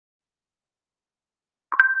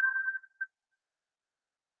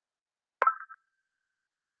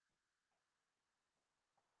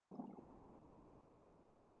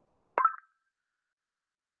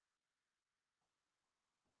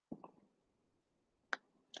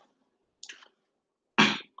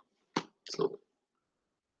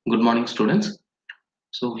Good morning, students.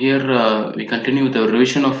 So here we continue the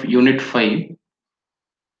revision of Unit 5.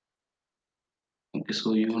 Okay,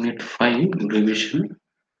 so Unit 5 revision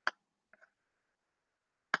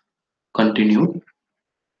continued.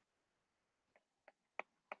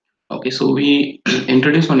 Okay, so we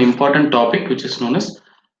introduce one important topic which is known as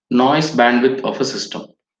noise bandwidth of a system.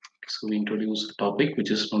 So we introduce a topic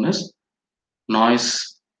which is known as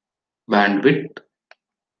noise bandwidth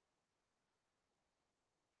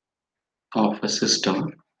of a system.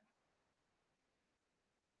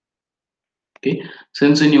 Okay,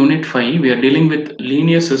 since in Unit 5 we are dealing with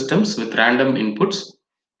linear systems with random inputs.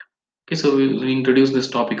 Okay, so we introduce this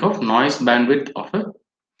topic of noise bandwidth of a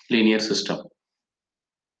linear system.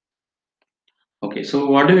 Okay, so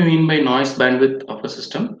what do we mean by noise bandwidth of a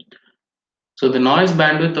system? So the noise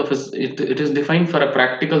bandwidth of it is defined for a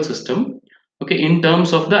practical system, okay, in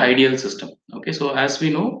terms of the ideal system. Okay, so as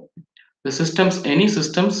we know, the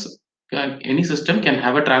any system can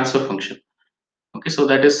have a transfer function. Okay, so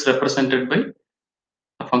that is represented by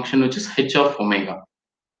a function which is h of omega.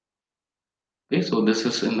 Okay, so this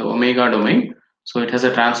is in the omega domain. So it has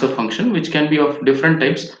a transfer function which can be of different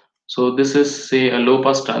types. So this is, say, a low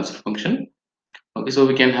pass transfer function. Okay, so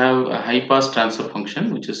we can have a high pass transfer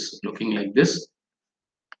function which is looking like this.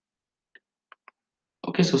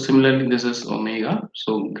 Okay, so similarly this is omega,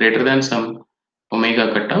 so greater than some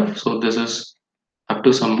omega cutoff, so this is up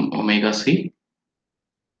to some omega c.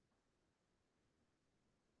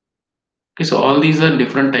 Okay, so all these are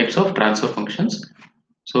different types of transfer functions.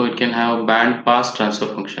 So it can have band pass transfer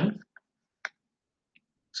function.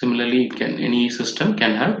 Similarly, any system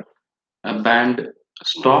can have a band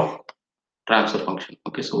stop transfer function.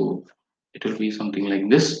 Okay, so it will be something like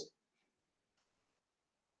this.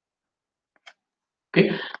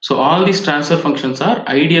 Okay, so all these transfer functions are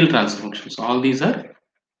ideal transfer functions. All these are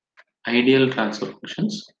ideal transfer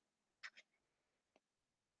functions.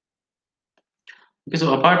 Okay,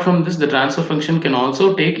 so apart from this, the transfer function can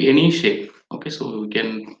also take any shape. Okay, so we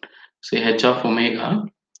can say h of omega.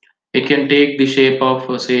 It can take the shape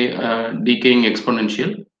of say decaying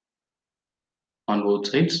exponential on both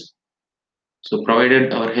sides. So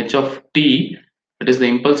provided our h of t, that is the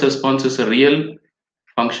impulse response, is a real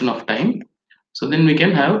function of time, so then we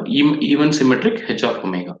can have even symmetric h of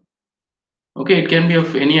omega. Okay, it can be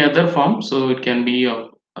of any other form, so it can be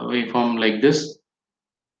of a waveform like this.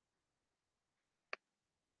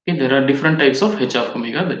 Okay, there are different types of h of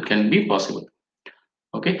omega that can be possible.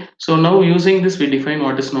 Okay, so now using this we define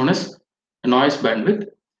what is known as noise bandwidth.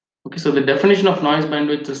 Okay, so the definition of noise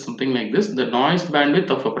bandwidth is something like this: the noise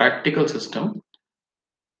bandwidth of a practical system.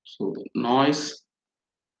 So the noise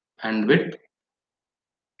bandwidth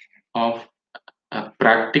of a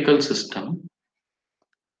practical system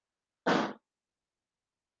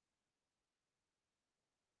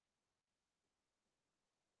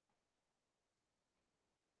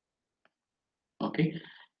okay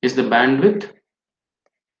is the bandwidth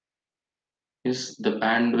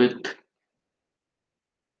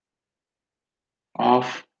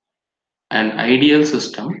of an ideal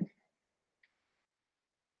system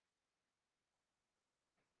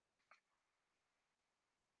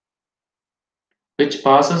which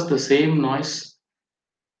passes the same noise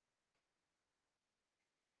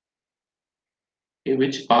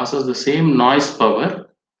which passes the same noise power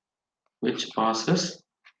which passes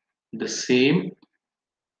the same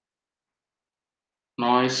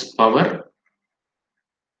noise power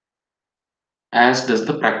as does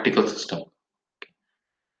the practical system,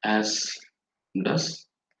 as does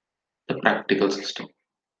the practical system.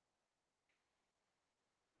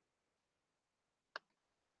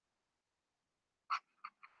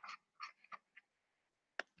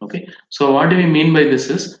 Okay, so what do we mean by this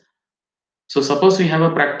is, so suppose we have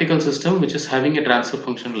a practical system which is having a transfer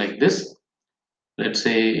function like this. Let's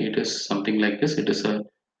say it is something like this. It is a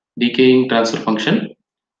decaying transfer function.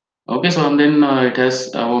 Okay, so and then it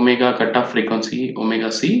has omega cutoff frequency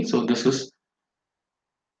omega c. So this is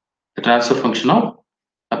the transfer function of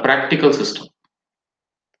a practical system.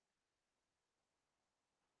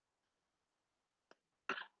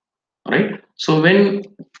 Right. So when,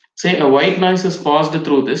 say, a white noise is passed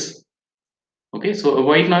through this, okay, so a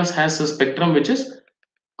white noise has a spectrum which is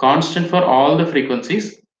constant for all the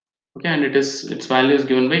frequencies. Okay, and its value is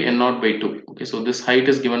given by n naught by 2. Okay, so this height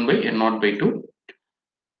is given by n naught by 2.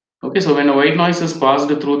 Okay, so when a white noise is passed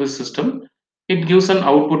through this system, it gives an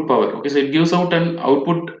output power. Okay, so it gives out an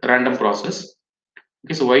output random process.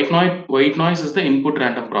 Okay, so white noise is the input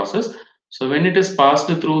random process. So when it is passed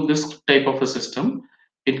through this type of a system,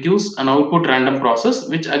 it gives an output random process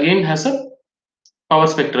which again has a power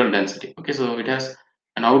spectral density. Okay, so it has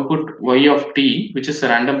an output y of t, which is a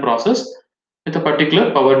random process with a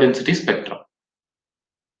particular power density spectrum.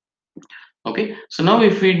 Okay, so now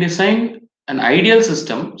if we design an ideal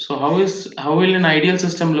system, so how will an ideal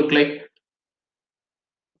system look like?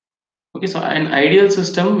 Okay, so an ideal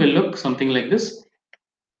system will look something like this,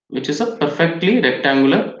 which is a perfectly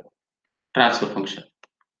rectangular transfer function.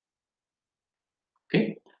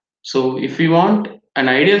 Okay, so if we want an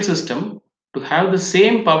ideal system to have the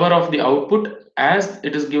same power of the output as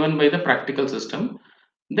it is given by the practical system,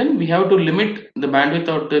 then we have to limit the bandwidth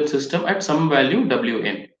of the system at some value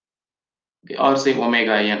Wn, okay, or say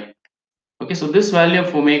omega n. Okay, so this value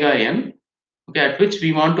of omega n, okay, at which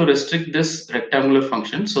we want to restrict this rectangular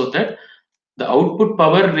function so that the output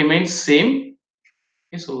power remains same.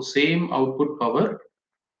 Okay, so same output power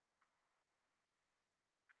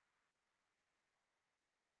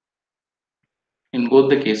in both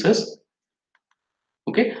the cases.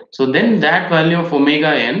 Okay, so then that value of omega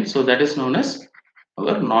n, so that is known as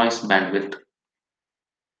our noise bandwidth.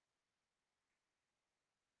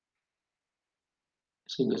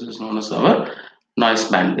 So this is known as our noise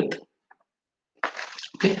bandwidth.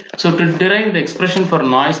 Okay, so to derive the expression for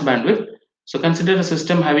noise bandwidth, so consider a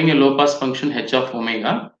system having a low pass function h of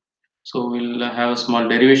omega. So we'll have a small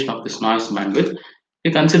derivation of this noise bandwidth.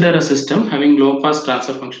 We consider a system having low pass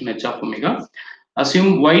transfer function h of omega.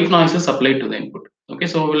 Assume white noise is applied to the input. Okay,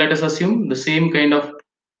 so let us assume the same kind of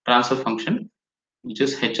transfer function, which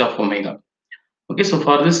is h of omega. Okay, so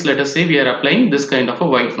for this, let us say we are applying this kind of a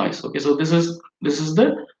white noise. Okay, so this is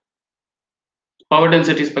the power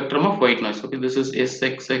density spectrum of white noise. Okay, this is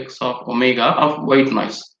Sxx of omega of white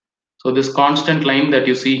noise. So this constant line that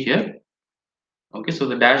you see here, okay, so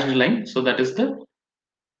the dashed line, so that is the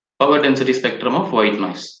power density spectrum of white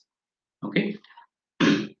noise. Okay,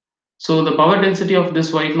 so the power density of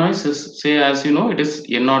this white noise is, say, as you know, it is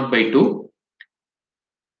n0 by 2.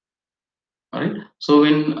 All right, so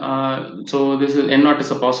when so this is n0 is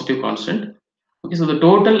a positive constant. Okay, so the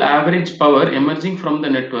total average power emerging from the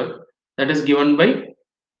network, that is given by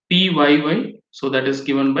PYY, so that is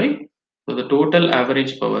given by, so the total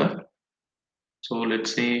average power. So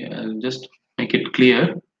let's say I'll just make it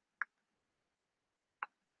clear.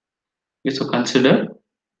 Okay, so consider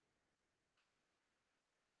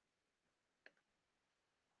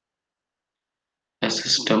a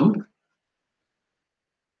system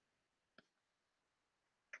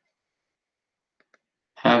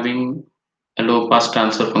having a low pass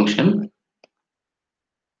transfer function,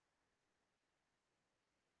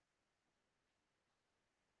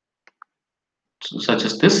 so such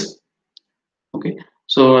as this. Okay,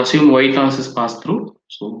 so assume white noise is passed through.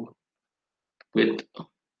 So with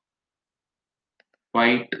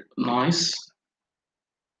white noise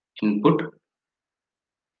input,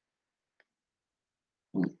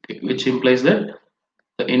 okay, which implies that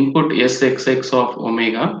the input Sxx of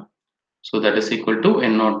omega, so that is equal to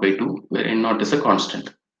n0 by 2, where n0 is a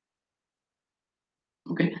constant.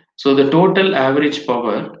 Okay, so the total average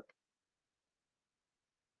power,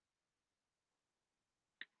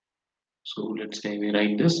 so let's say we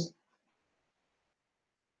write this,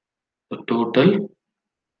 the total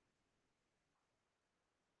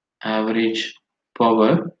average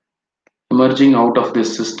power emerging out of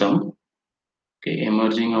this system, okay,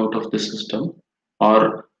 emerging out of the system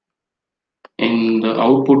or in the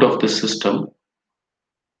output of the system,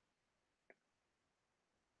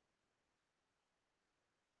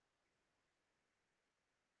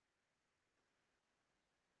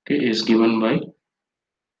 okay, is given by,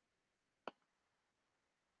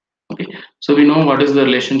 okay, so we know what is the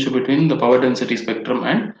relationship between the power density spectrum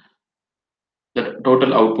and the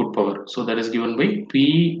total output power, so that is given by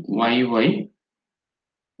PYY.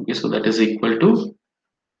 Okay, so that is equal to,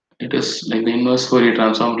 it is like the inverse Fourier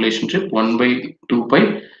transform relationship, 1 by 2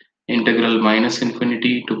 pi integral minus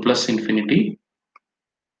infinity to plus infinity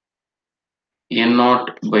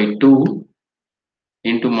n0 by 2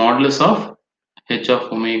 into modulus of h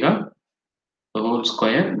of omega the whole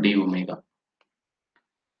square d omega.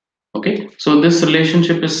 Okay, so this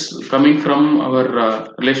relationship is coming from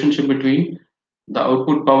our relationship between the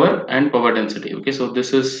output power and power density. Okay, so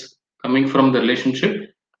this is coming from the relationship,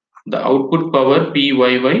 the output power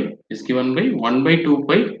PYY is given by 1 by 2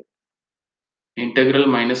 pi integral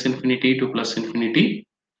minus infinity to plus infinity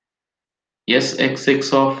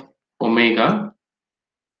Sxx of omega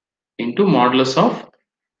into modulus of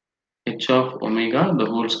h of omega the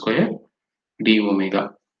whole square d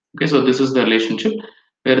omega. Okay, so this is the relationship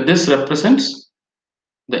where this represents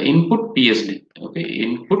the input PSD. Okay,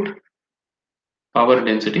 input power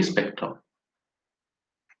density spectrum.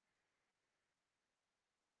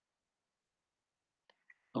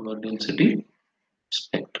 Power density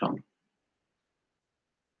spectrum.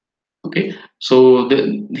 Okay, so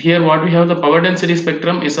here what we have, the power density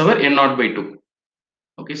spectrum is our n0 by 2.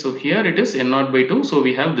 Okay, so here it is n0 by 2, so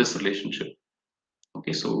we have this relationship.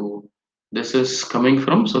 Okay, so this is coming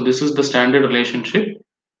from, so this is the standard relationship,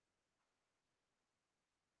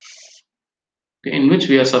 okay, in which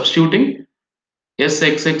we are substituting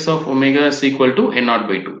Sxx of omega is equal to n0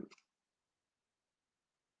 by 2.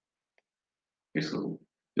 Okay, so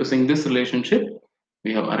using this relationship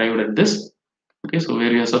we have arrived at this. Okay, so where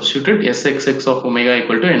we have substituted Sxx of omega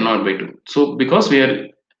equal to n0 by 2. So because we are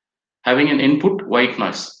having an input white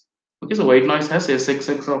noise, okay, so white noise has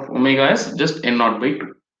Sxx of omega as just n0 by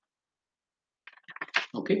 2.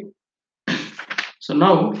 Okay, so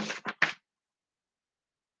now,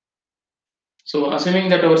 so assuming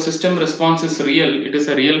that our system response is real, it is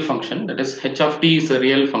a real function, that is h of t is a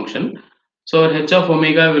real function. So our h of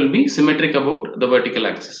omega will be symmetric about the vertical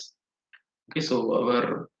axis. Okay, so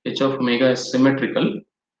our h of omega is symmetrical.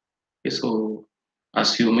 Okay, so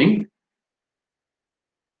assuming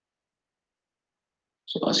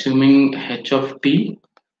h of t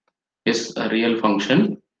is a real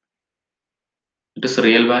function, it is a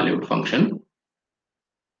real valued function.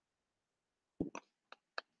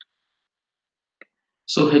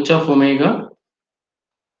 So h of omega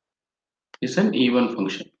is an even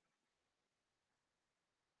function.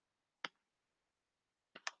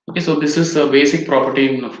 Okay, so this is a basic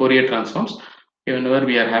property in Fourier transforms. Whenever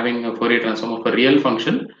we are having a Fourier transform of a real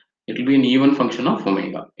function, it will be an even function of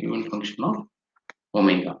omega, even function of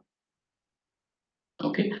omega.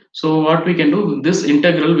 Okay, so what we can do, this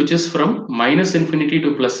integral which is from minus infinity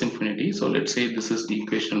to plus infinity, so let's say this is the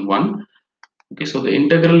equation 1. Okay, so the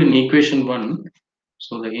integral in equation 1,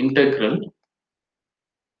 so the integral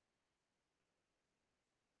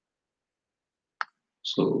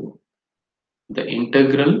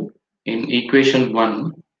in equation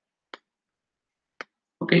 1,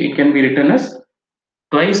 okay, it can be written as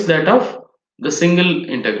twice that of the single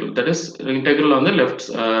integral, that is integral on the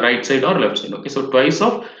right side or left side. Okay, so twice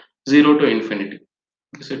of 0 to infinity.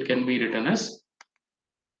 Okay, so it can be written as,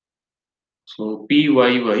 so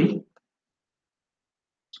pyy,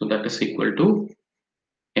 so that is equal to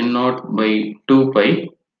n0 by 2 pi.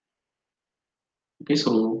 Okay,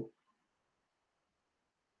 so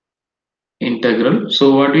integral,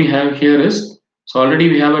 so what we have here is, so already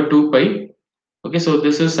we have a 2 pi. Okay, so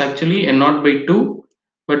this is actually n0 by 2,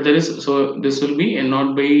 but there is, so this will be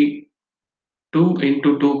n0 by 2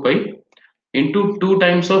 into 2 pi into 2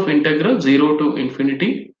 times of integral 0 to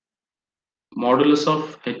infinity modulus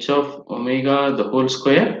of h of omega the whole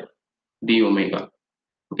square d omega.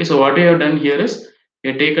 Okay, so what we have done here is we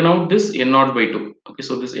have taken out this n0 by 2. Okay,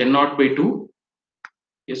 so this n0 by 2,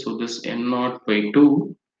 okay, so this n0 by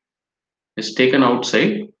 2 is taken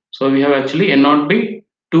outside. So we have actually n0 by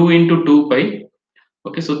 2 into 2 pi.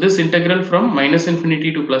 Okay, so this integral from minus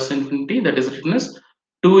infinity to plus infinity, that is written as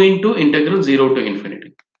 2 into integral 0 to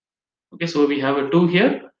infinity. Okay, so we have a 2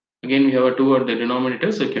 here. Again, we have a 2 at the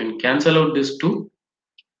denominator, so you can cancel out this 2.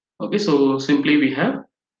 Okay, so simply we have,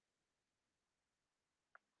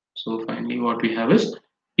 so finally what we have is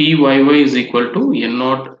pyy is equal to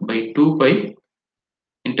n0 by 2 pi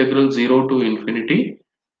integral 0 to infinity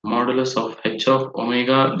modulus of h of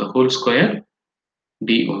omega the whole square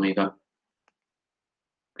d omega.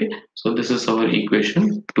 Okay, so this is our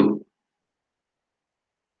equation 2.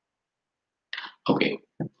 Okay,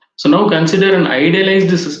 so now consider an idealized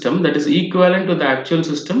system that is equivalent to the actual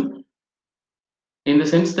system in the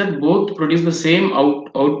sense that both produce the same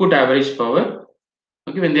output average power,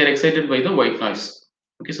 okay, when they are excited by the white noise.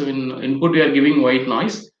 Okay, so in input we are giving white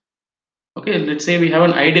noise. Okay, let's say we have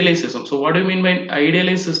an idealized system. So what do you mean by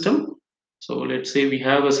idealized system? So let's say we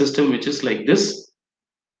have a system which is like this,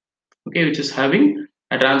 okay, which is having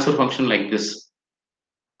a transfer function like this,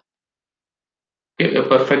 okay, a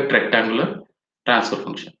perfect rectangular transfer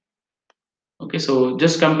function. Okay, so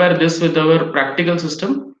just compare this with our practical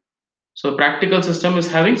system. So practical system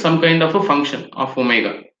is having some kind of a function of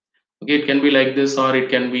omega. Okay, it can be like this, or it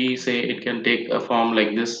can be, say, it can take a form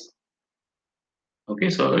like this. Okay,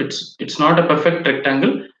 so it's not a perfect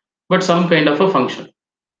rectangle, but some kind of a function.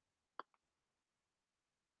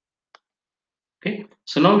 Okay,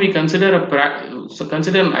 so now we consider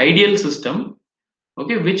consider an ideal system,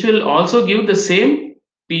 okay, which will also give the same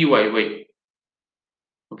pyy.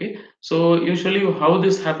 Okay, so usually how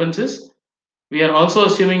this happens is we are also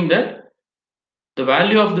assuming that the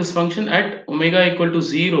value of this function at omega equal to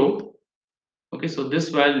 0, okay, so this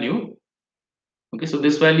value, okay, so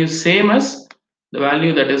this value is same as the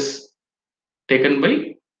value that is taken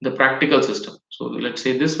by the practical system. So let's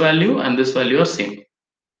say this value and this value are same.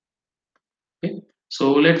 Okay,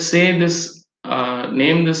 So let's say this,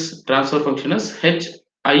 name this transfer function as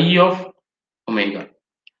hi of omega.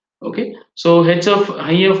 Okay, so h of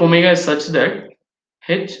I of omega is such that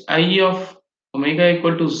hi of omega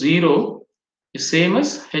equal to 0 is same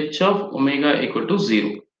as h of omega equal to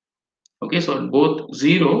 0. Okay, so both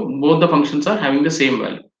 0, both the functions are having the same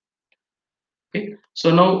value. Okay,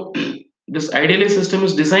 so now this idealized system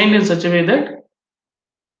is designed in such a way that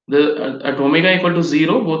at omega equal to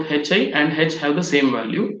 0, both hi and h have the same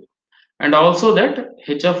value, and also that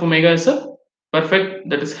h of omega is a perfect,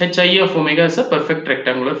 that is hi of omega is a perfect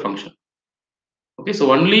rectangular function. Okay,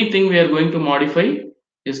 so only thing we are going to modify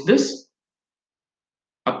is this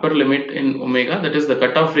upper limit in omega, that is the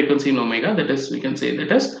cutoff frequency in omega, that is, we can say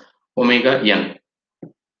that as omega n.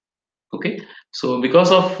 Okay, so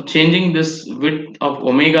because of changing this width of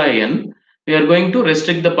omega n, we are going to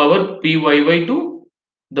restrict the power pyy to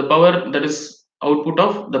the power that is output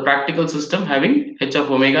of the practical system having h of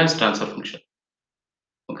omega as transfer function.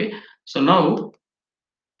 Okay, so now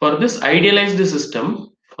for this idealized system,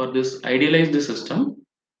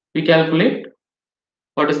 we calculate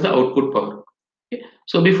what is the output power. Okay.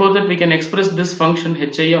 So before that, we can express this function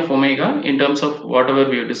hi of omega in terms of whatever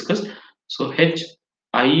we have discussed. So hi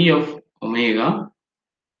of omega,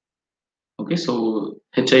 okay, so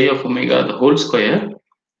hi of omega the whole square,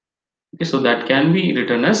 okay, so that can be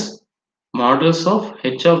written as modulus of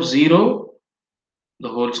h of 0 the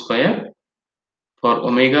whole square for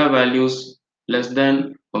omega values less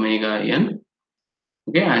than omega n,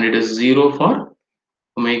 okay, and it is 0 for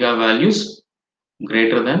omega values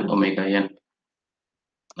greater than omega n.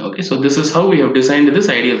 Okay, so this is how we have designed this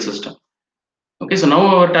ideal system. Okay, so now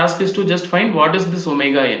our task is to just find what is this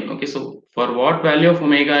omega n. Okay, so for what value of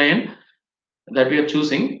omega n that we are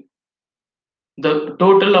choosing, the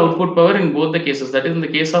total output power in both the cases, that is in the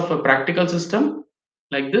case of a practical system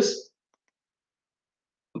like this.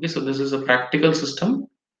 Okay, so this is a practical system,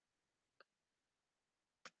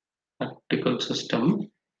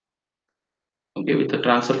 okay, with a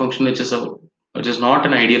transfer function which is not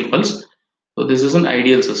an ideal pulse. So this is an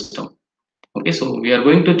ideal system. Okay, so we are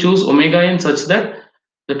going to choose omega n such that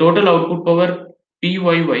the total output power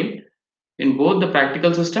pyy in both the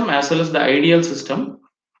practical system as well as the ideal system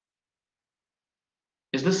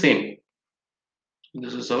is the same.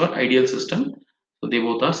 This is our ideal system, so they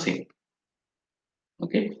both are same.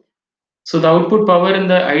 Okay, so the output power in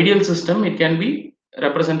the ideal system, it can be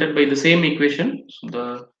represented by the same equation. So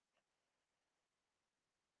the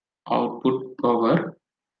output power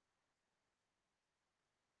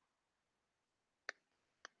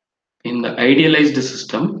in the idealized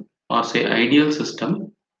system, or say ideal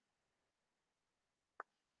system,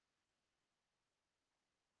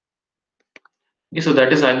 okay, so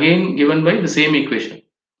that is again given by the same equation.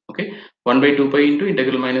 Okay, 1 by 2 pi into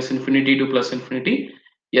integral minus infinity to plus infinity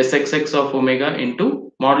sxx of omega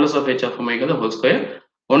into modulus of h of omega the whole square.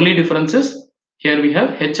 Only difference is here we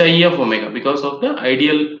have hi of omega because of the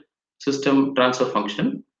ideal system transfer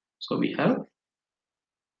function. So we have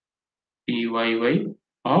pyy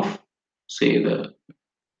of, say, the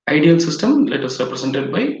ideal system, let us represent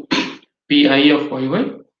it by pi of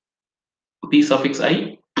yy, p suffix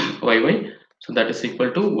I yy, so that is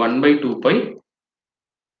equal to 1 by 2 pi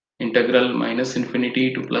integral minus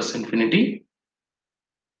infinity to plus infinity,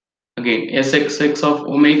 again sxx of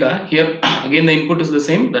omega, here again the input is the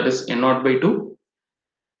same, that is n0 by 2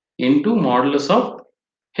 into modulus of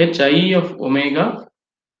hi of omega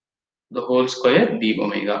the whole square d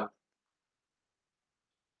omega,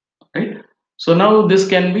 right? So now this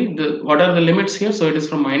can be the, what are the limits here? So it is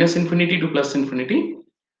from minus infinity to plus infinity,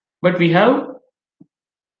 but we have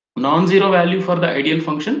non-zero value for the ideal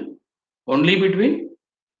function only between,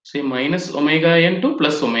 say, minus omega n to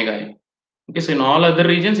plus omega n. Okay, so in all other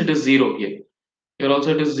regions it is 0 here. Here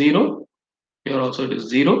also it is 0. Here also it is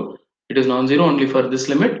 0. It is non-zero only for this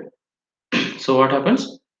limit. So what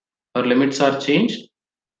happens? Our limits are changed.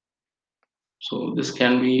 So this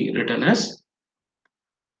can be written as,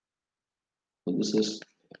 so this is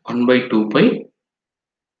 1 by 2 pi.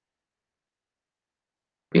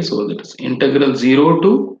 Okay, so that is integral 0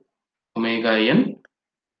 to omega n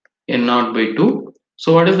n0 by 2.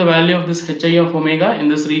 So what is the value of this hi of omega in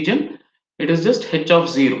this region? It is just h of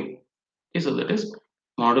 0. Okay, so that is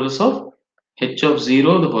modulus of h of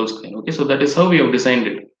 0 the whole square. Okay, so that is how we have designed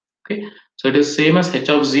it. Okay, so it is same as h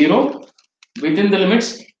of 0 within the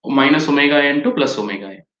limits minus omega n to plus omega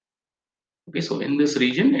n. Okay, so in this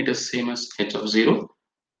region it is same as h of 0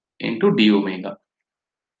 into d omega.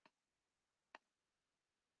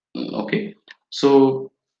 Okay,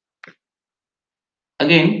 so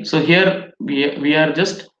again, so here we are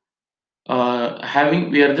just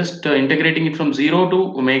we are just integrating it from 0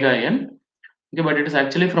 to omega n. Okay, but it is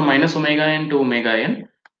actually from minus omega n to omega n.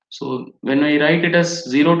 So when we write it as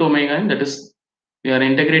 0 to omega n, that is, we are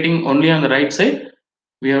integrating only on the right side.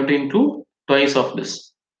 We have to include twice of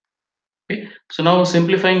this. Okay, so now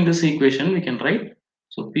simplifying this equation, we can write,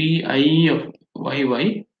 so pi of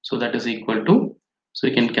yy, so that is equal to, so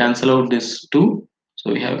we can cancel out this 2,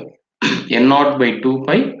 so we have n naught by 2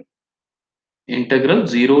 pi integral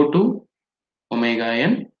 0 to omega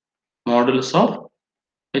n modulus of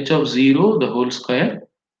h of 0 the whole square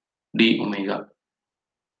d omega.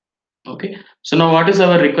 Okay, so now what is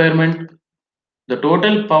our requirement? The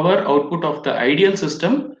total power output of the ideal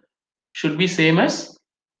system should be same as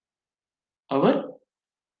our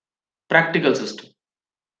practical system.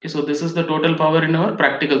 Okay, so this is the total power in our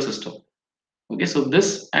practical system. Okay, so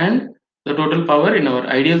this and the total power in our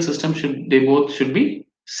ideal system both should be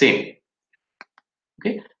same.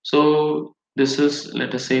 Okay, so this is,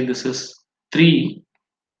 let us say this is 3.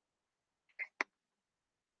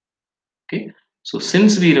 Okay, so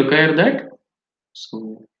since we require that,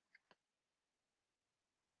 so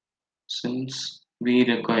since we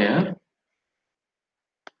require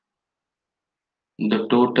the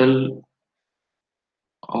total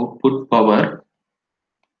output power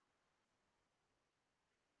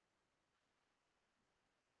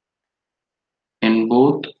in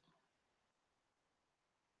both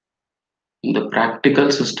the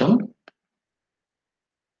practical system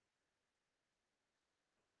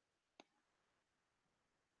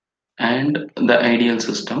and the ideal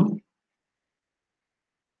system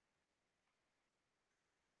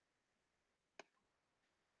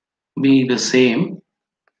be the same.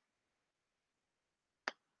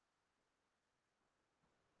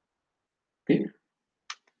 Okay,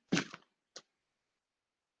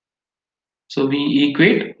 so we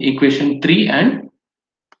equate equation 3 and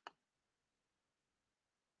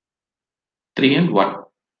 1.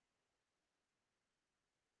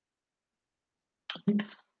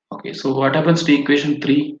 Okay, so what happens to equation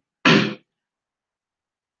 3?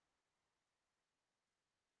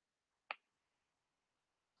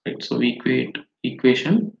 Right, so we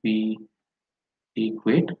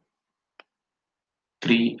equate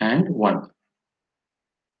 3 and 1.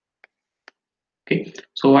 Okay,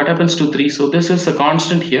 so what happens to 3? So this is a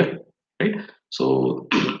constant here, right? So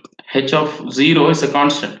h of 0 is a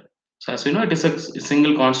constant. So as we know, it is a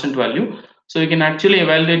single constant value. So you can actually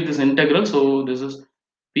evaluate this integral. So this is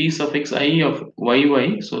p suffix I of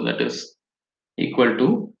yy. So that is equal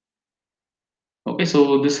to, okay,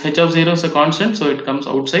 so this h of 0 is a constant, so it comes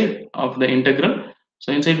outside of the integral.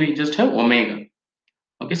 So inside we just have omega.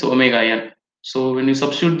 Okay, so omega n. So when you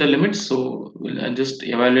substitute the limits, so we'll just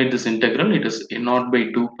evaluate this integral. It is n naught by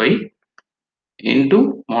 2 pi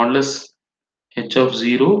into modulus h of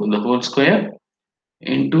 0 the whole square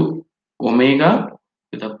into omega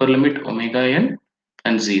with upper limit omega n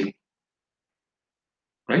and 0.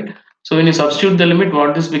 Right. So when you substitute the limit,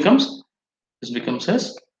 what this becomes? This becomes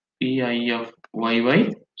as pi of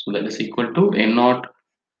yy. So that is equal to n naught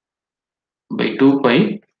by 2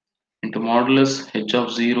 pi into modulus h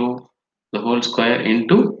of 0 the whole square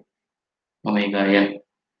into omega n.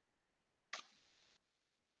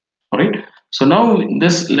 Alright, so now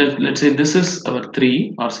this, let's say this is our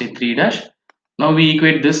 3, or say 3 dash. Now we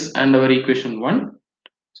equate this and our equation 1.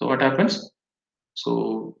 So what happens?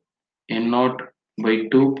 So n naught by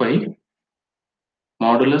 2 pi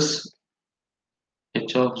modulus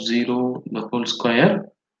h of 0 the whole square.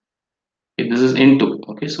 Okay, this is into,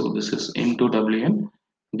 okay, so this is into wn,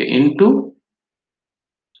 okay, into,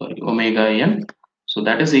 sorry, omega n. So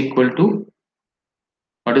that is equal to,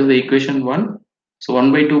 what is the equation 1? So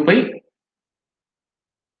 1 by 2 pi,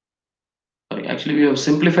 sorry, actually we have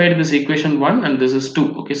simplified this equation 1 and this is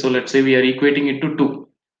 2. Okay, so let's say we are equating it to 2.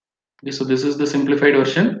 Okay, so this is the simplified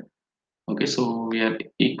version. Okay, so we are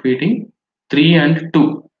equating 3 and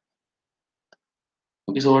 2.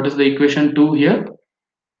 Okay, so what is the equation 2 here?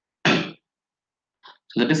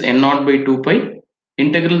 So that is n naught by 2 pi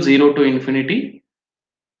integral 0 to infinity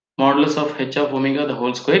modulus of h of omega the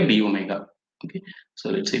whole square d omega. Okay, so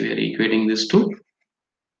let's say we are equating this to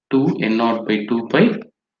 2 n naught by 2 pi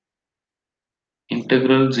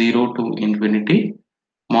integral 0 to infinity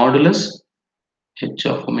modulus h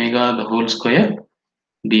of omega the whole square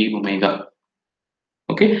d omega.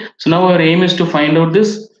 Okay, so now our aim is to find out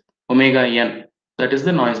this omega n, that is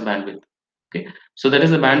the noise bandwidth. Okay, so that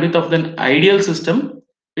is the bandwidth of the ideal system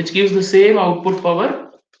which gives the same output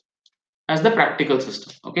power as the practical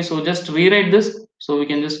system. Okay, so just rewrite this, so we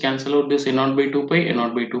can just cancel out this n naught by 2 pi, n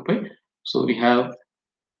naught by 2 pi. So we have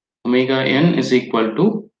omega n is equal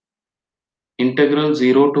to integral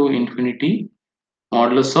 0 to infinity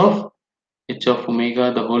modulus of h of omega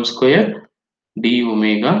the whole square d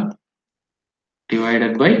omega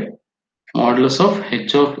divided by modulus of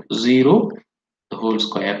h of 0 the whole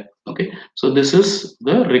square. Okay, so this is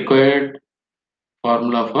the required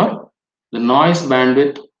formula for the noise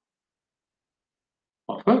bandwidth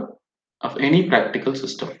of any practical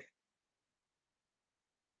system.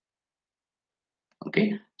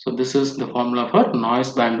 Okay, so this is the formula for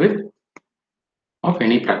noise bandwidth of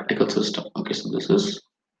any practical system. Okay, so this is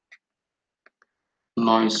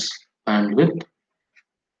noise bandwidth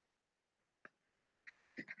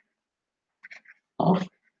of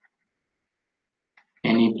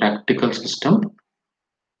any practical system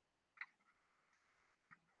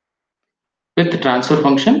with the transfer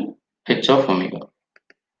function h of omega.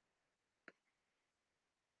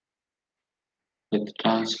 With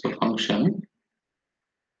transfer function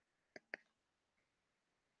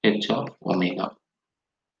h of omega.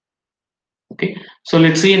 Okay, so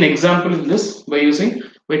let's see an example in this by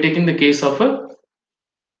taking the case of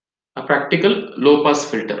a practical low pass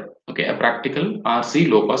filter. Okay, a practical RC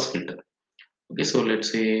low pass filter. Okay, so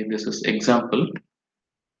let's say this is example.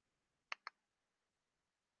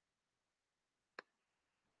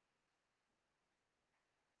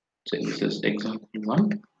 So this is example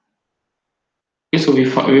 1. Okay, so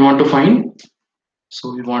we want to find,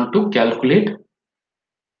 so we want to calculate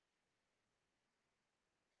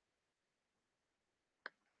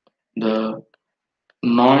the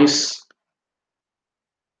noise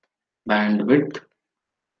bandwidth,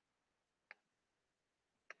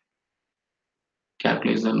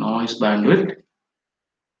 calculate the noise bandwidth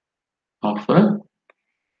of a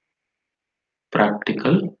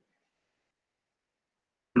practical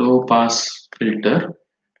low pass filter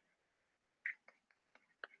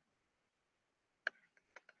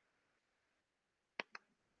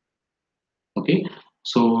okay,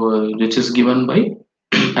 so which is given by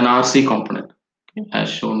an RC component, okay, as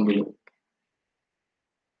shown below.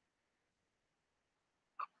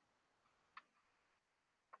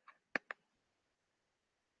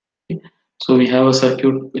 Okay. So we have a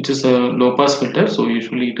circuit which is a low pass filter, so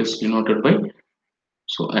usually it is denoted by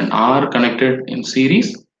an R connected in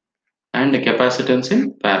series and a capacitance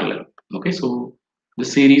in parallel. Okay, so the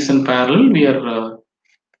series and parallel we are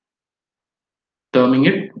terming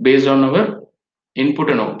it based on our input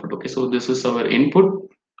and output. Okay, so this is our input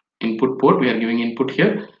port, we are giving input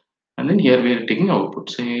here, and then here we are taking output.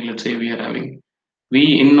 Say let's say we are having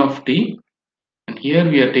V in of t, and here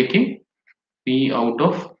we are taking V out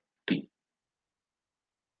of t.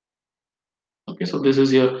 Okay, so this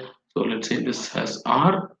is your, so let's say this has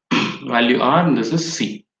R value R and this is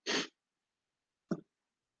C.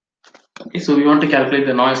 Okay, so we want to calculate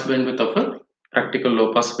the noise bandwidth of a practical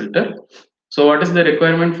low pass filter. So what is the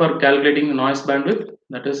requirement for calculating the noise bandwidth?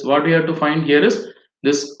 That is what we have to find here is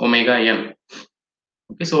this omega n.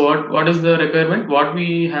 Okay, so what is the requirement? What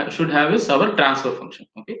we should have is our transfer function.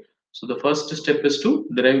 Okay, so the first step is to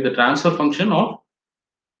derive the transfer function of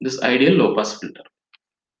this ideal low pass filter.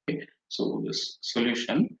 Okay, so this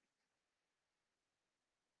solution,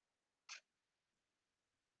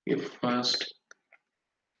 if first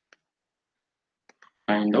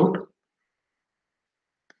find out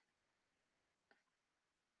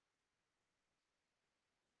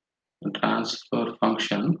the transfer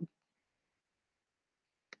function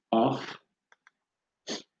of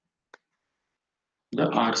the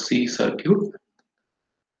RC circuit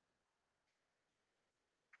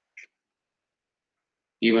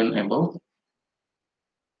given above.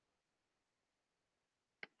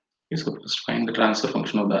 Okay, so first find the transfer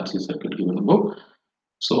function of the RC circuit given above.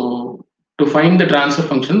 So to find the transfer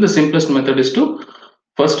function, the simplest method is to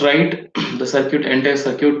first write the entire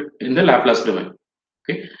circuit in the Laplace domain.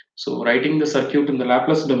 Okay, so writing the circuit in the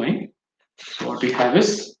Laplace domain, so what we have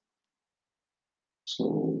is,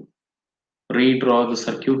 so redraw the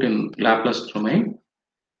circuit in Laplace domain,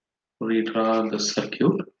 redraw the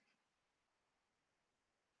circuit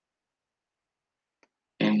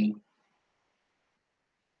in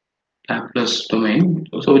Laplace domain,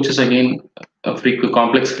 so which is again a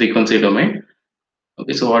complex frequency domain.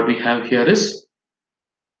 Okay, so what we have here is,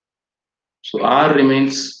 so R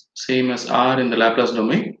remains same as R in the Laplace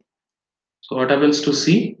domain. So what happens to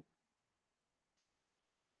C?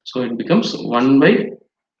 So it becomes 1 by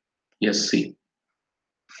SC.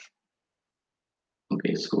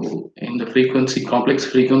 Okay, so in the complex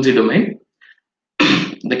frequency domain,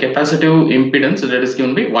 the capacitive impedance that is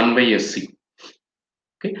given by 1 by SC.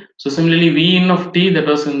 Okay, so similarly V in of t that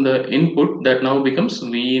was in the input, that now becomes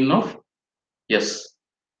V in of S.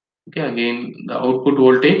 Okay, again the output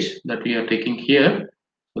voltage that we are taking here,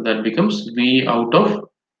 So that becomes V out of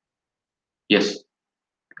S,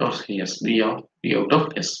 because yes, V out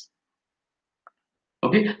of S.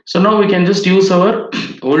 Okay, so now we can just use our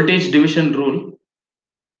voltage division rule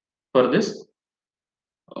for this.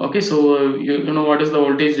 Okay, so you know what is the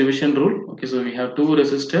voltage division rule? Okay, so we have two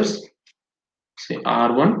resistors, say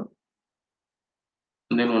R1,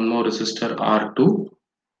 and then one more resistor R2.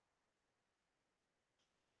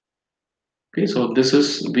 Okay, so this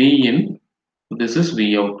is V in, this is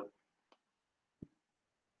V out.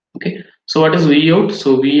 Okay, so what is V out?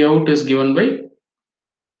 So V out is given by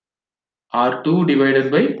R2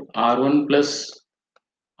 divided by R1 plus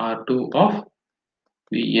R2 of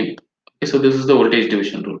V in. Okay, so this is the voltage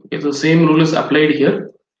division rule. Okay, so same rule is applied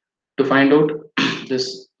here to find out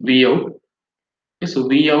this V out. Okay, so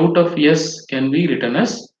V out of S can be written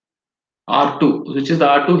as R2, which is the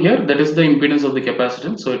R2 here, that is the impedance of the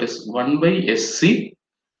capacitance. So it is 1 by SC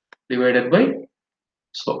divided by,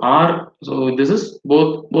 so R, so this is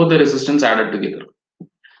both the resistance added together.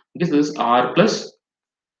 Okay, so this is R plus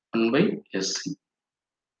 1 by SC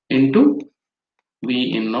into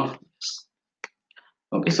V in of S.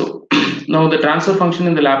 Okay, so now the transfer function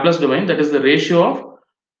in the Laplace domain, that is the ratio of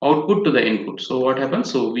output to the input. So what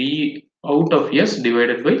happens? So V out of S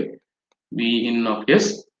divided by V in of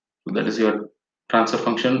S. So that is your transfer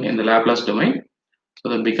function in the Laplace domain. So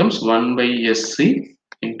that becomes 1 by SC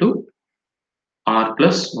into R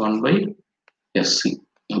plus 1 by SC.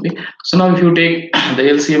 Okay. So now if you take the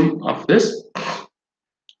LCM of this,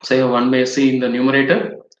 say 1 by SC in the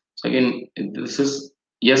numerator. So again, this is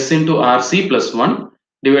S into RC plus 1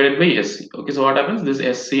 divided by SC. Okay. So what happens? This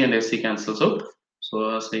SC and SC cancels out.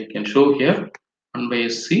 So as I can show here, 1 by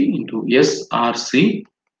SC into SRC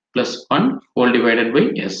plus 1 whole divided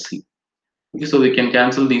by SC. Okay. So we can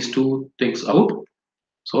cancel these two things out.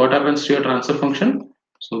 So what happens to your transfer function?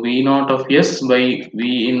 So V naught of S by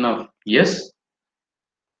V in of S.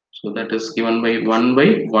 So that is given by 1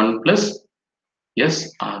 by 1 plus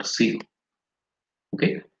SRC.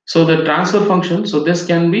 Okay. So the transfer function, so this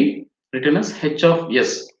can be written as H of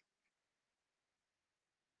S.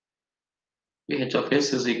 Okay, H of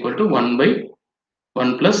S is equal to 1 by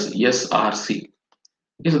 1 plus SRC.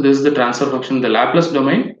 Okay, so this is the transfer function in the Laplace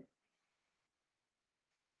domain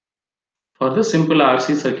for the simple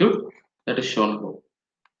RC circuit that is shown above.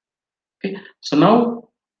 Okay. So now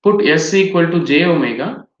put S equal to j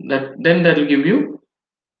omega, that will give you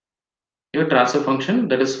your transfer function,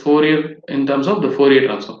 that is Fourier in terms of the Fourier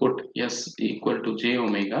transform. Put S equal to j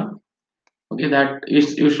omega. Okay, that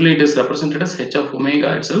is usually it is represented as H of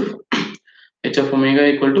omega itself. H of omega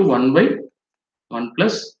equal to 1 by 1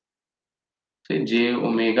 plus say j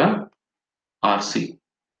omega RC.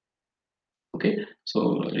 Okay,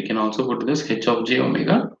 so we can also put this H of j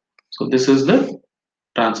omega. So this is the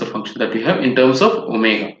transfer function that we have in terms of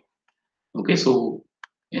omega. Okay, so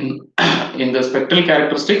in in the spectral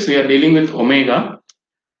characteristics we are dealing with omega.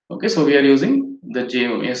 Okay, so we are using the j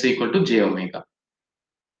s equal to j omega.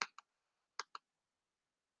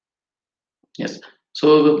 Yes,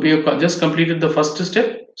 so we have just completed the first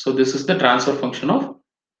step. So this is the transfer function of,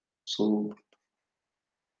 so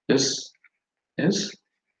this is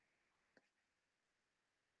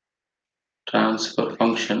transfer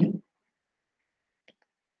function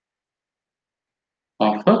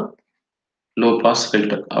of a low pass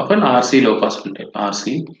filter, of an RC low pass filter,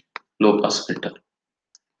 RC low pass filter.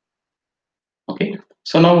 Okay,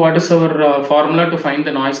 so now what is our formula to find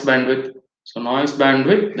the noise bandwidth? So noise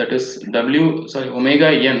bandwidth, that is omega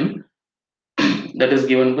n, that is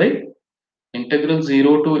given by integral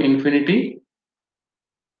 0 to infinity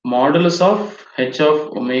modulus of h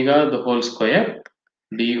of omega the whole square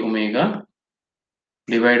d omega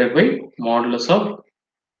divided by modulus of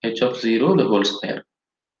h of 0 the whole square.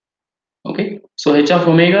 Okay, so h of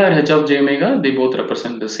omega and h of j omega, they both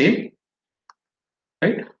represent the same,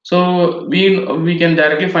 right? So we can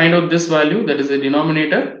directly find out this value, that is the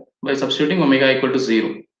denominator, by substituting omega equal to 0.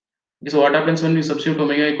 Okay, so what happens when we substitute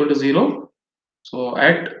omega equal to 0? So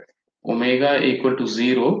at omega equal to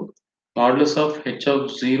 0, modulus of h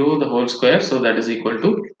of 0 the whole square, so that is equal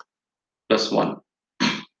to plus 1.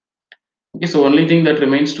 Okay, so only thing that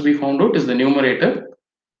remains to be found out is the numerator.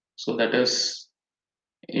 So that is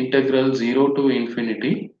integral 0 to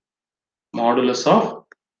infinity modulus of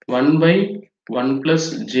 1 by 1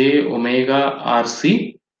 plus j omega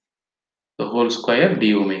RC the whole square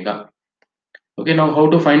d omega. Okay, now how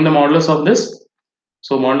to find the modulus of this?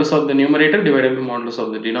 So modulus of the numerator divided by modulus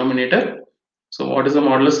of the denominator. So what is the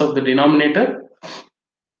modulus of the denominator?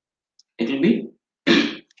 It will be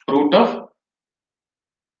root of,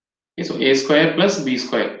 okay, so a square plus b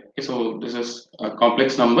square. Okay, so this is a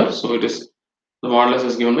complex number, so it is The modulus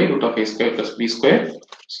is given by root of a square plus b square.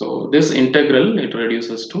 So this integral, it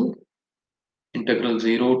reduces to integral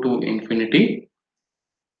 0 to infinity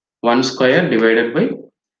 1 square divided by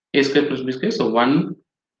a square plus b square. So 1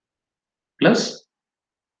 plus,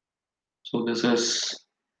 so this is,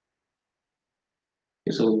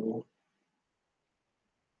 so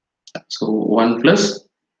 1 plus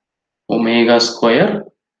omega square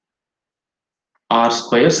r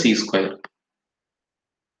square c square.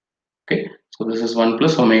 Okay, so this is 1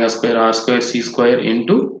 plus omega square r square c square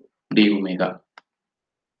into d omega.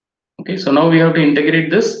 Okay, so now we have to integrate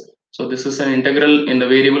this. So this is an integral in the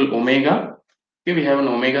variable omega. Okay, we have an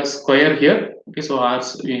omega square here. Okay, so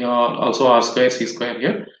we have also r square c square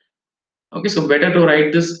here. Okay, so better to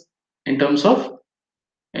write this in terms of,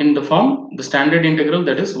 in the form, the standard integral,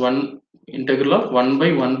 that is one integral of 1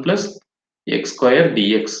 by 1 plus x square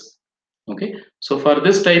dx. Okay, so for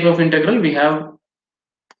this type of integral we have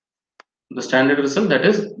the standard result, that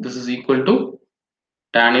is this is equal to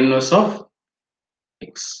tan inverse of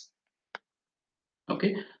x.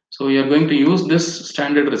 Okay, so we are going to use this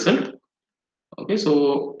standard result. Okay,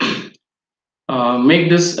 so make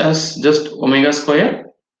this as just omega square.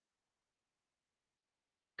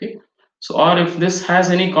 Okay, so or if this has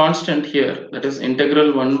any constant here, that is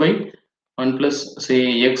integral 1 by 1 plus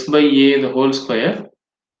say x by a the whole square.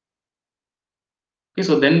 Okay,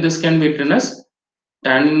 so then this can be written as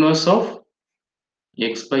tan inverse of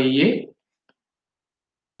x by a.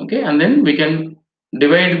 Okay, and then we can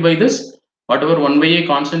divide by this, whatever 1 by a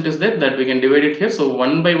constant is there, that we can divide it here. So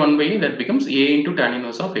 1 by 1 by a, that becomes a into tan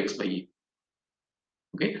inverse of x by a.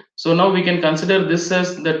 Okay, so now we can consider this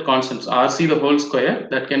as that constants rc the whole square,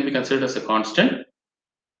 that can be considered as a constant.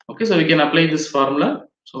 Okay, so we can apply this formula.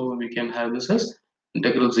 So we can have this as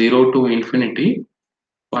integral 0 to infinity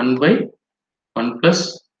 1 by 1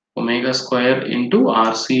 plus omega square into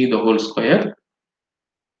rc the whole square.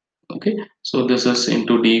 Okay, so this is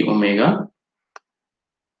into d omega.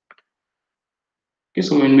 Okay,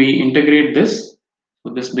 so when we integrate this,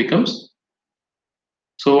 so this becomes,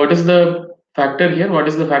 so what is the factor here? What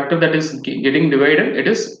is the factor that is getting divided? It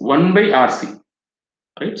is 1 by rc,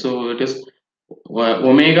 right? So it is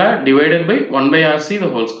omega divided by 1 by rc the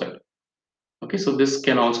whole square. Okay, so this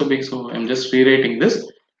can also be, so I'm just rewriting this.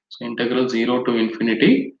 So integral 0 to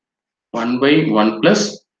infinity 1 by 1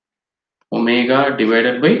 plus omega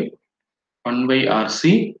divided by 1 by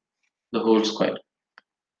rc the whole square.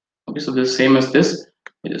 Okay, so this same as this,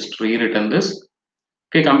 we just rewritten this.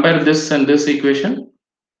 Okay, compare this and this equation.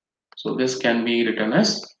 So this can be written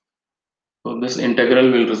as, so this integral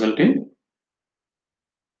will result in,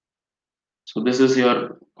 so this is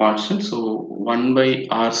your constant, so 1 by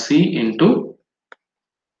rc into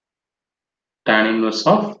tan inverse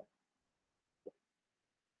of,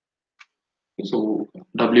 so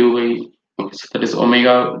w by, okay, so that is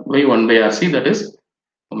omega by 1 by rc, that is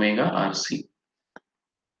omega rc.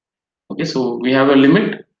 Okay, so we have a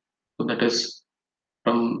limit, so that is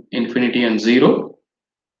from infinity and 0.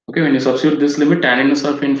 Okay, when you substitute this limit tan inverse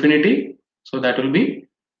of infinity, so that will be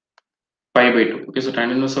pi by 2. Okay, so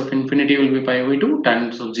tan inverse of infinity will be pi by 2, tan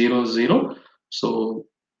inverse of 0 is 0. So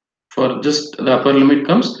for just the upper limit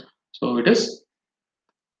comes, so it is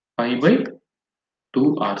pi by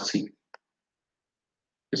 2 rc. Okay,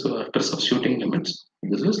 so after substituting limits,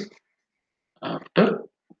 this is after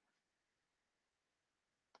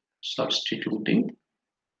substituting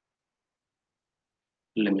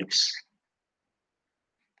limits.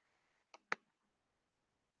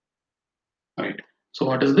 Right. So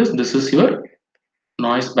what is this? This is your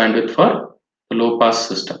noise bandwidth for the low pass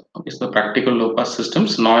system. Okay, so the practical low pass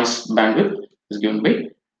systems noise bandwidth is given by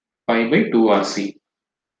pi by 2 rc.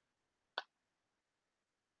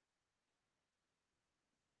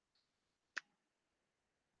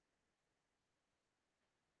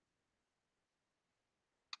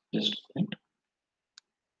 Just a minute.